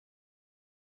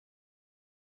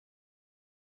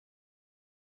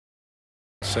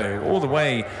So all the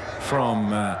way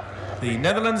from the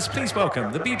Netherlands, please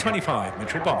welcome the B-25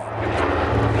 military bomber.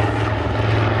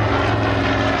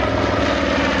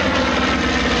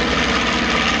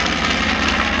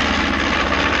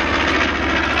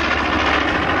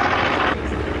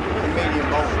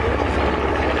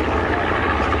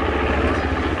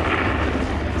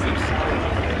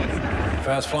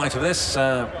 First flight of this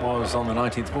was on the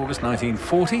 19th of August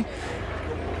 1940,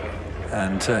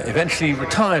 and eventually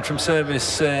retired from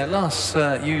service, last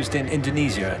used in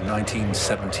Indonesia in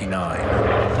 1979.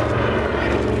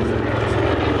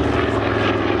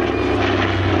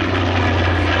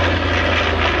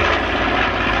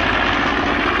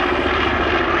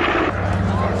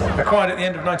 Acquired at the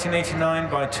end of 1989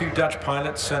 by 2 Dutch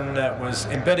pilots, and was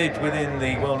embedded within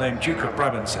the well-known Duke of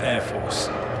Brabant's Air Force.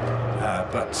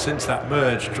 But since that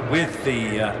merged with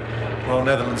the Royal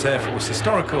Netherlands Air Force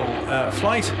historical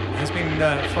flight, has been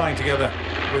flying together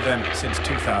with them since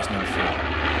 2004.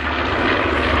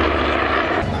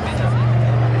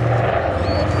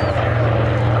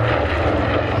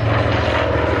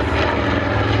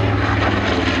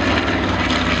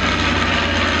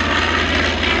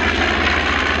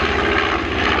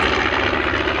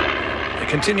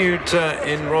 Continued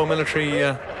in Royal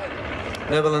Military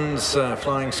Netherlands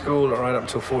flying school right up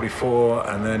until 44,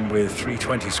 and then with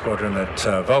 320 Squadron at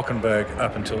Valkenburg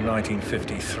up until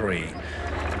 1953.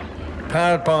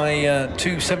 Powered by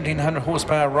 2 1700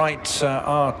 horsepower Wright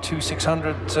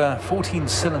R2600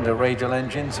 14-cylinder radial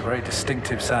engines, a very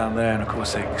distinctive sound there, and of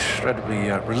course incredibly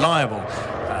reliable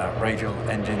radial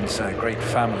engines, a great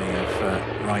family of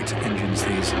Wright engines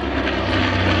these.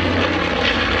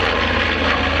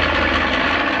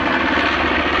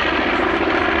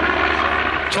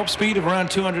 Top speed of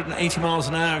around 280 miles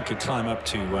an hour, could climb up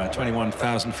to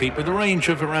 21,000 feet with a range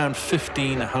of around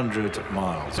 1,500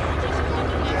 miles.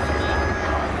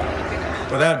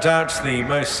 Without doubt, the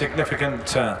most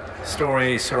significant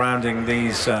story surrounding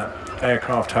these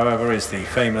aircraft, however, is the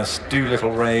famous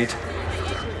Doolittle raid.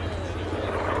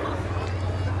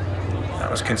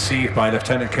 That was conceived by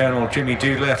Lieutenant Colonel Jimmy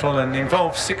Doolittle and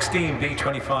involved 16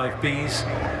 B-25Bs.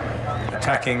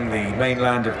 Attacking the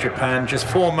mainland of Japan just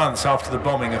 4 months after the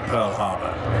bombing of Pearl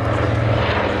Harbor.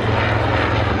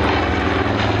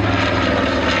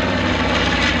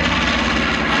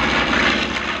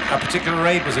 That particular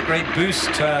raid was a great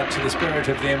boost to the spirit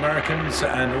of the Americans,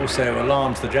 and also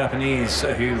alarmed the Japanese,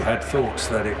 who had thought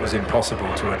that it was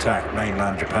impossible to attack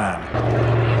mainland Japan.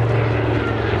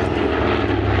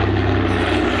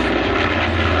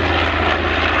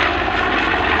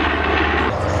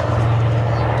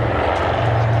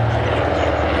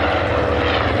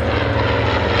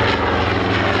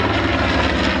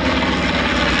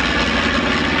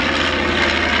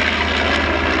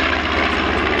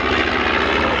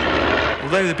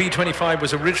 Although the B-25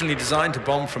 was originally designed to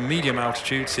bomb from medium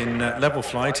altitudes in level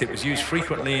flight, it was used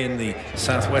frequently in the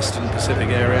southwestern Pacific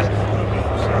area.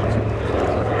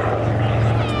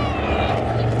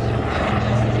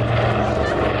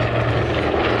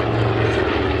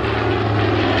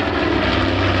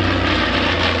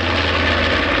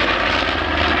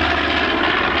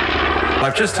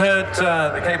 I've just heard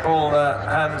the capable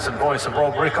hands and voice of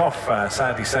Rob Rickoff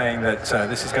sadly saying that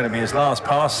this is going to be his last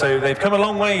pass, so they've come a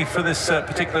long way for this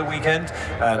particular weekend.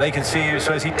 They can see you,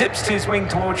 so as he dips his wing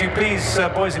towards you, please,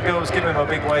 boys and girls, give him a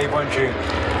big wave, won't you?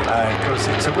 Because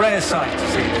it's a rare sight to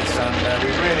see this, and we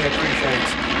really appreciate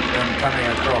them coming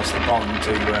across the pond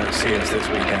to see us this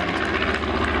weekend.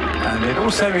 And it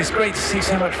also is great to see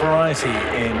so much variety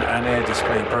in an air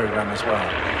display program as well.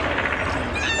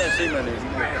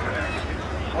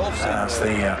 That's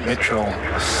the Mitchell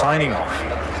signing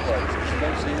off.